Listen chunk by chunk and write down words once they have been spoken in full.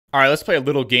All right, let's play a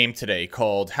little game today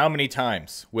called How Many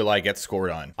Times Will I Get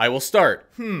Scored On? I will start.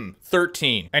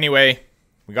 13. Anyway,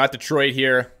 we got Detroit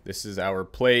here. This is our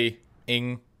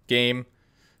playing game.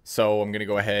 So I'm going to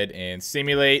go ahead and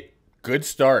simulate. Good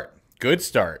start. Good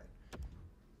start.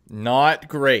 Not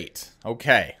great.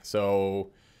 Okay, so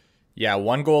yeah,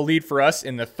 1-goal lead for us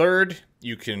in the third.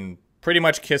 You can pretty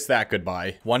much kiss that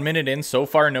goodbye. 1 minute in, so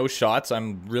far no shots.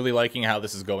 I'm really liking how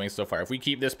this is going so far. If we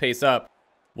keep this pace up,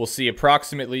 we'll see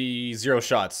approximately 0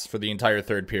 shots for the entire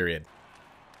third period.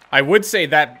 I would say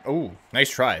that, oh, nice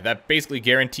try. That basically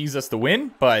guarantees us the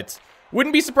win, but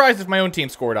wouldn't be surprised if my own team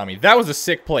scored on me. That was a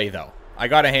sick play, though. I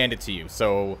gotta hand it to you.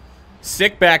 So,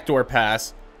 sick backdoor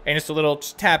pass, and just a little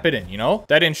just tap it in, you know?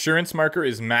 That insurance marker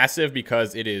is massive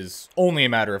because it is only a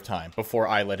matter of time before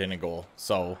I let in a goal.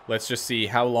 So, let's just see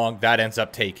how long that ends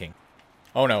up taking.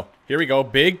 Oh, no. Here we go.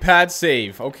 Big pad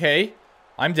save. Okay.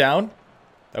 I'm down.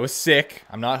 That was sick.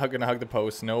 I'm not gonna hug the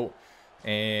post. No.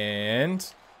 And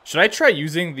should I try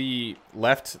using the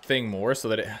left thing more so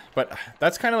that it... But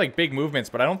that's kind of like big movements,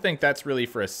 but I don't think that's really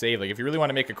for a save. Like, if you really want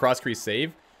to make a cross-crease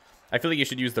save, I feel like you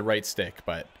should use the right stick,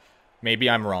 but maybe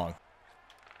I'm wrong.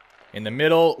 In the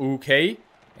middle, okay.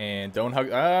 And don't hug...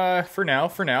 for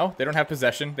now. They don't have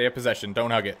possession. They have possession.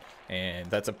 Don't hug it. And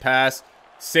that's a pass.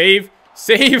 Save.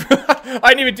 Save! I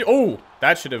didn't even do... Oh!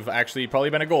 That should have actually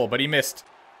probably been a goal, but he missed.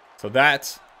 So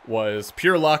that was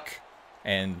pure luck,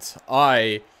 and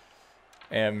I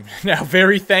am now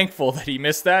very thankful that he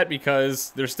missed that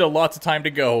because there's still lots of time to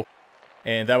go,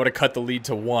 and that would have cut the lead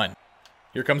to 1.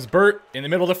 Here comes Bert in the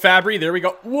middle to Fabry. There we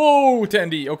go. Whoa,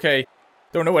 Tendy. Okay,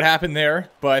 don't know what happened there,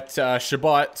 but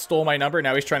Shabbat stole my number.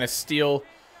 Now he's trying to steal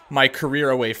my career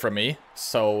away from me,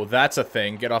 so that's a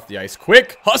thing. Get off the ice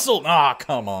quick. Hustle. Ah,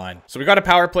 come on. So we got a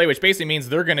power play, which basically means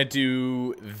they're going to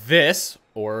do this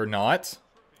or not.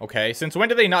 Okay, since when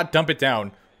do they not dump it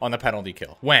down on the penalty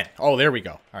kill? When? Oh, there we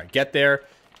go. All right, get there.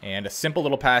 And a simple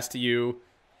little pass to you.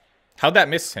 How'd that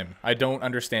miss him? I don't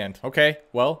understand. Okay,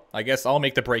 well, I guess I'll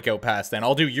make the breakout pass then.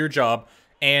 I'll do your job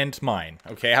and mine.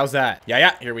 Okay, how's that?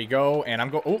 Yeah, here we go. And I'm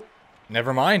go... Oh,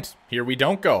 never mind. Here we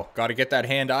don't go. Got to get that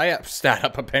hand-eye stat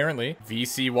up, apparently.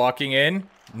 VC walking in.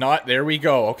 Not... There we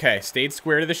go. Okay, stayed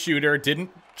square to the shooter.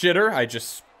 Didn't jitter. I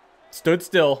just... stood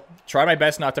still, try my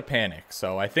best not to panic.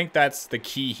 So I think that's the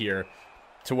key here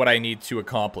to what I need to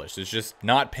accomplish, is just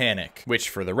not panic. Which,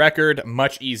 for the record,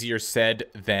 much easier said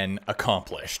than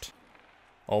accomplished.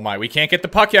 Oh my, we can't get the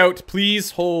puck out,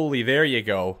 please. Holy, there you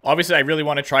go. Obviously, I really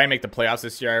want to try and make the playoffs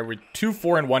this year. We're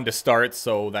 2-4-1 to start,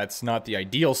 so that's not the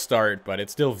ideal start, but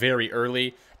it's still very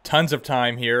early. Tons of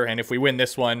time here, and if we win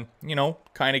this one, you know,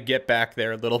 kind of get back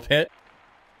there a little bit.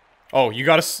 Oh, you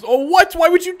gotta... Oh, what? Why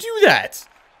would you do that?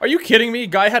 Are you kidding me?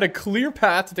 Guy had a clear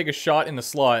path to take a shot in the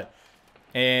slot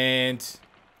and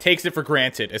takes it for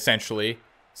granted, essentially.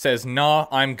 Says, nah,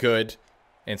 I'm good,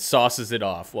 and sauces it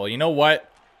off. Well, you know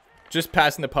what? Just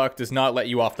passing the puck does not let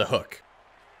you off the hook.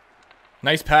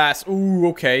 Nice pass. Ooh,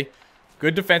 okay.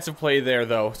 Good defensive play there,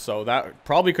 though. So that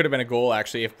probably could have been a goal,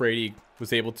 actually, if Brady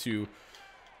was able to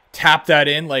tap that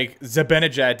in like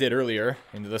Zibanejad did earlier.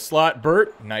 Into the slot.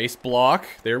 Bert, nice block.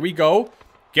 There we go.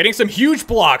 Getting some huge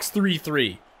blocks.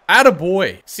 3-3.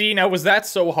 Attaboy. See, now was that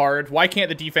so hard? Why can't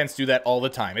the defense do that all the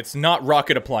time? It's not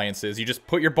rocket appliances. You just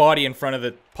put your body in front of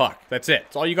the puck. That's it.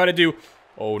 That's all you got to do.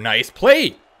 Oh, nice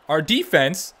play. Our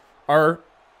defense are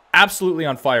absolutely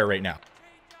on fire right now.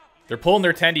 They're pulling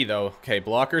their tendy, though. Okay,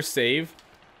 blocker save.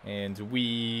 And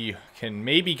we can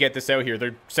maybe get this out here.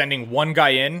 They're sending 1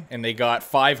 guy in, and they got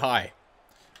 5 high.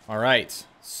 All right.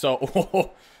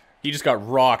 So, he just got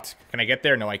rocked. Can I get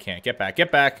there? No, I can't. Get back.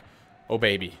 Get back. Oh,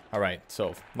 baby. All right,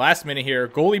 so last minute here.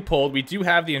 Goalie pulled. We do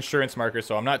have the insurance marker,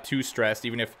 so I'm not too stressed.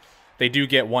 Even if they do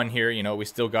get 1 here, you know, we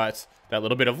still got that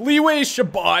little bit of leeway.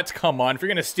 Shabbat, come on. If you're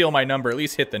going to steal my number, at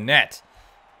least hit the net.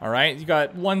 All right, you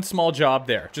got 1 small job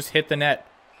there. Just hit the net,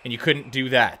 and you couldn't do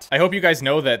that. I hope you guys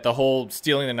know that the whole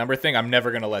stealing the number thing, I'm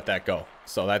never going to let that go.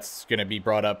 So that's going to be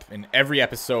brought up in every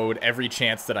episode, every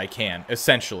chance that I can,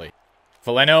 essentially.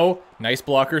 Valeno, nice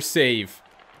blocker save.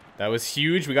 That was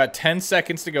huge. We got 10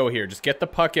 seconds to go here. Just get the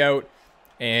puck out.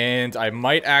 And I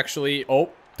might actually...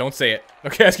 Oh, don't say it.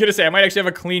 Okay, I was going to say, I might actually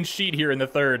have a clean sheet here in the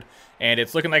third. And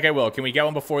it's looking like I will. Can we get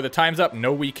one before the time's up?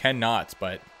 No, we cannot.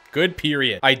 But good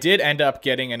period. I did end up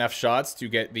getting enough shots to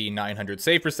get the 900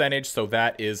 save percentage. So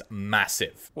that is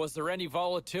massive. Was there any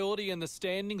volatility in the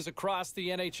standings across the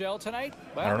NHL tonight?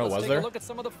 Well, I don't know, was there? Let's take a look at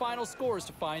some of the final scores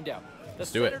to find out. The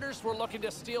Senators were looking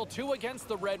to steal 2 against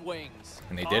the Red Wings.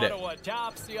 And they did it. Ottawa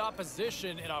tops the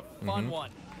opposition in a fun one.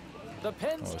 The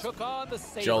Pens took on the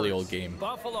Sabres. Jolly old game.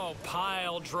 Buffalo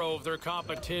pile drove their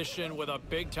competition with a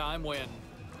big-time win.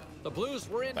 The Blues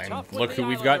were in tough with Look the who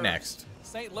we've got Islanders. next.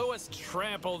 St. Louis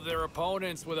trampled their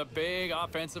opponents with a big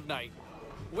offensive night.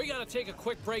 We got to take a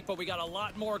quick break, but we got a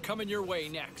lot more coming your way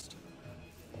next.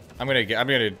 I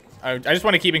just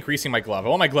want to keep increasing my glove. I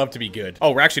want my glove to be good.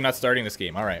 Oh, we're actually not starting this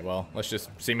game. All right, well, let's just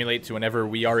simulate to whenever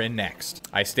we are in next.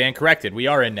 I stand corrected. We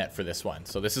are in net for this one.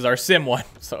 So this is our sim one.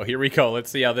 So here we go.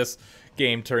 Let's see how this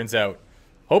game turns out.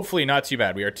 Hopefully not too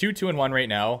bad. We are 2-2-1 right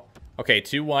now. Okay,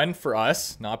 2-1 for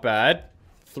us. Not bad.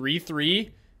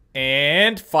 3-3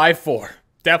 and 5-4.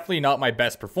 Definitely not my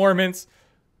best performance.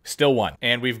 Still won.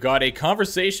 And we've got a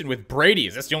conversation with Brady.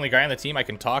 Is this the only guy on the team I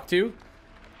can talk to?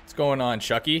 What's going on,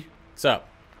 Chucky? What's up?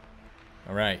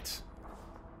 All right.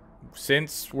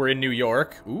 Since we're in New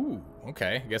York... Ooh,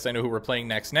 okay. I guess I know who we're playing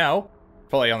next now.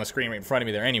 Probably on the screen right in front of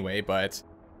me there anyway, but...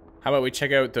 How about we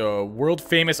check out the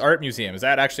world-famous art museum? Is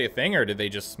that actually a thing, or did they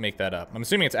just make that up? I'm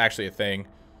assuming it's actually a thing.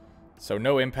 So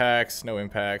no impacts, no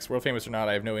impacts. World-famous or not,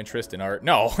 I have no interest in art.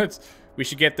 No, we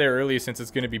should get there early since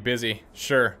it's going to be busy.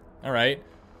 Sure. All right.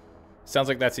 Sounds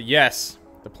like that's a yes.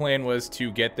 The plan was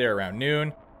to get there around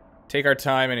noon, take our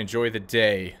time, and enjoy the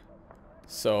day.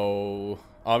 So,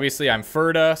 obviously, I'm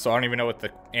Ferda, so I don't even know what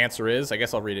the answer is. I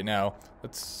guess I'll read it now.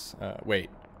 Let's, wait.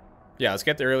 Yeah, let's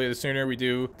get there early. The sooner we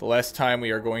do, the less time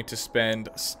we are going to spend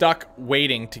stuck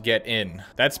waiting to get in.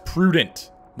 That's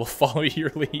prudent. We'll follow your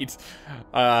lead.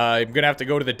 I'm going to have to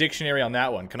go to the dictionary on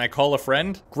that one. Can I call a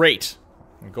friend? Great.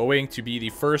 I'm going to be the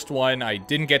first one. I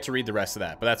didn't get to read the rest of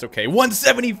that, but that's okay.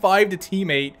 175 to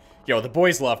teammate. Yo, the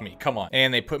boys love me. Come on.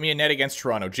 And they put me in net against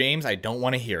Toronto. James, I don't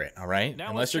want to hear it, all right?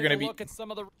 Now unless you're going to be...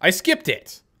 The... I skipped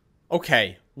it.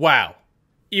 Okay. Wow.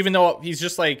 Even though he's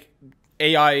just like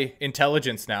AI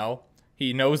intelligence now,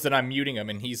 he knows that I'm muting him,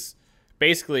 and he's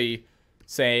basically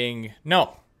saying,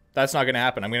 no, that's not going to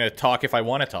happen. I'm going to talk if I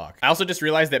want to talk. I also just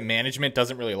realized that management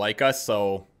doesn't really like us,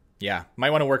 so yeah, might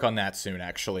want to work on that soon,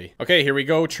 actually. Okay, here we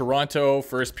go. Toronto,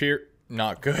 first period.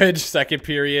 Not good. Second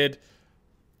period.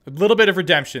 A little bit of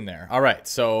redemption there. All right,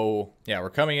 so yeah,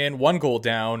 we're coming in 1 goal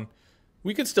down.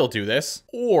 We could still do this.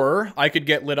 Or I could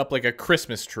get lit up like a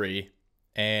Christmas tree,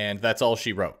 and that's all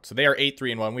she wrote. So they are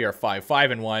 8-3-1. We are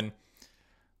 5-5-1.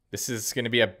 This is going to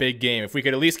be a big game. If we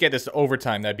could at least get this to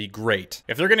overtime, that'd be great.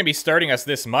 If they're going to be starting us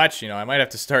this much, you know, I might have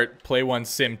to start Play 1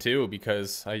 Sim 2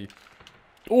 because I...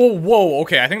 Oh, whoa,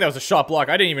 okay, I think that was a shot block.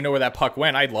 I didn't even know where that puck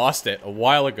went. I lost it a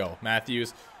while ago,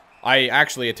 Matthews. I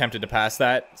actually attempted to pass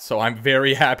that, so I'm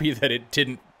very happy that it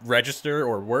didn't register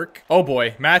or work. Oh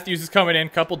boy, Matthews is coming in.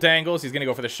 Couple dangles. He's going to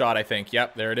go for the shot, I think.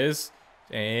 Yep, there it is.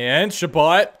 And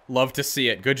Shabbat. Love to see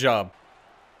it. Good job.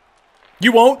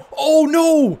 You won't? Oh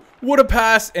no! What a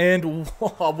pass and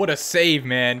what a save,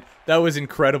 man. That was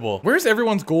incredible. Where's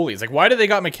everyone's goalies? Like, why do they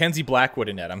got Mackenzie Blackwood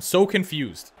in net? I'm so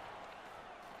confused.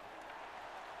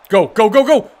 Go, go, go,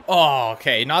 go! Oh,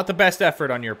 okay. Not the best effort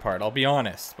on your part, I'll be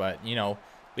honest. But, you know,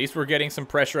 at least we're getting some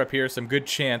pressure up here, some good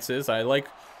chances. I like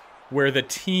where the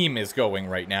team is going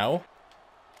right now.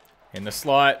 In the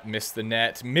slot, missed the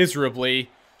net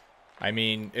miserably. I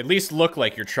mean, at least look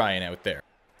like you're trying out there.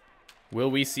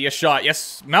 Will we see a shot?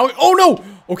 Yes, Maui. Oh no!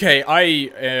 Okay, I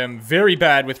am very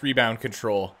bad with rebound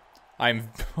control. I'm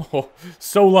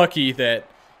so lucky that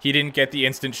he didn't get the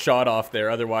instant shot off there.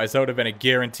 Otherwise, that would have been a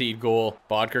guaranteed goal.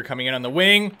 Bodker coming in on the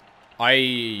wing.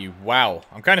 Wow.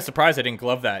 I'm kind of surprised I didn't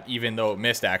glove that, even though it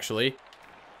missed, actually.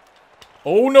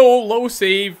 Oh, no. Low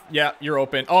save. Yeah, you're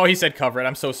open. Oh, he said cover it.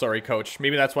 I'm so sorry, coach.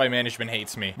 Maybe that's why management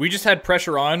hates me. We just had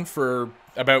pressure on for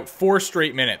about 4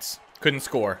 straight minutes. Couldn't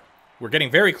score. We're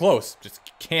getting very close. Just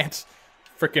can't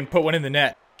freaking put one in the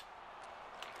net.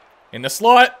 In the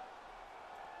slot.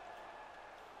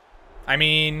 I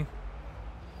mean...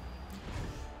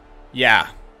 yeah.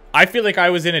 I feel like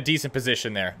I was in a decent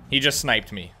position there. He just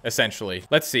sniped me, essentially.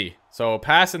 Let's see. So,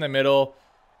 pass in the middle,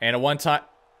 and a one-time...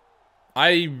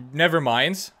 never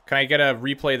mind. Can I get a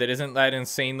replay that isn't that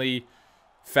insanely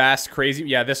fast, crazy?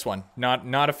 Yeah, this one.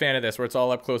 Not a fan of this, where it's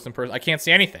all up close and personal. I can't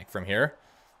see anything from here.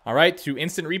 All right, to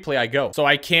instant replay I go. So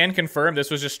I can confirm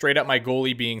this was just straight up my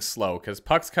goalie being slow, because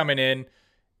puck's coming in,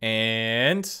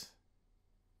 and...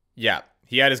 yeah.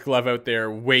 He had his glove out there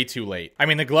way too late. I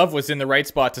mean, the glove was in the right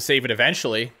spot to save it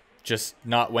eventually, just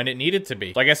not when it needed to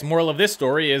be. So I guess moral of this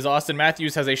story is Austin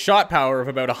Matthews has a shot power of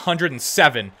about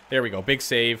 107. There we go, big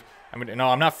save. No,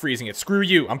 I'm not freezing it. Screw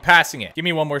you, I'm passing it. Give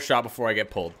me one more shot before I get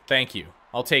pulled. Thank you.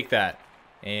 I'll take that.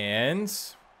 And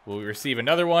will we receive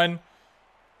another one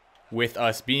with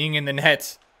us being in the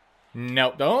net?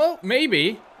 No, oh,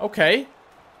 maybe. Okay.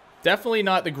 Definitely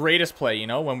not the greatest play, you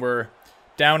know, when we're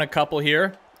down a couple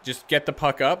here. Just get the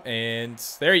puck up, and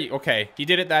there you... okay, he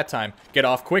did it that time. Get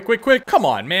off quick, quick, quick. Come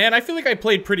on, man. I feel like I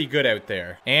played pretty good out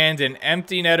there. And an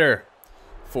empty netter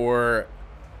for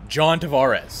John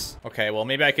Tavares. Okay, well,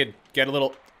 maybe I could get a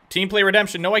little team play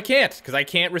redemption. No, I can't, because I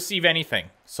can't receive anything.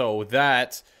 So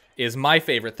that is my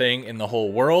favorite thing in the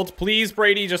whole world. Please,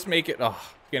 Brady, just make it... Oh,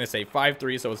 I'm going to say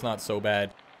 5-3, so it's not so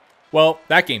bad. Well,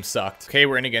 that game sucked. Okay,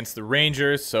 we're in against the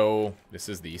Rangers, so this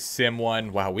is the sim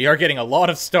one. Wow, we are getting a lot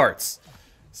of starts.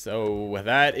 So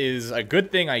that is a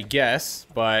good thing, I guess,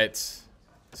 but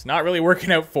it's not really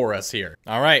working out for us here.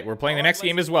 All right, we're playing the next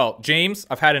game as well. James,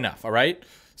 I've had enough, all right?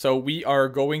 So we are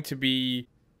going to be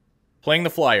playing the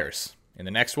Flyers. In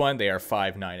the next one, they are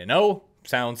 5-9-0.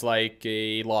 Sounds like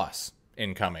a loss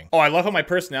incoming. Oh, I love how my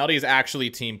personality is actually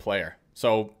team player.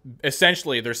 So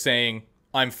essentially, they're saying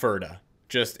I'm Ferda,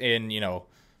 just in, you know,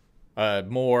 a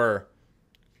more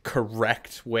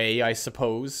correct way, I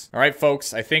suppose. All right,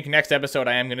 folks, I think next episode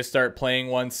I am going to start playing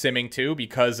one simming too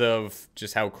because of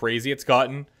just how crazy it's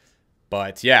gotten.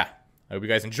 But yeah, I hope you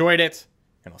guys enjoyed it,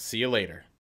 and I'll see you later.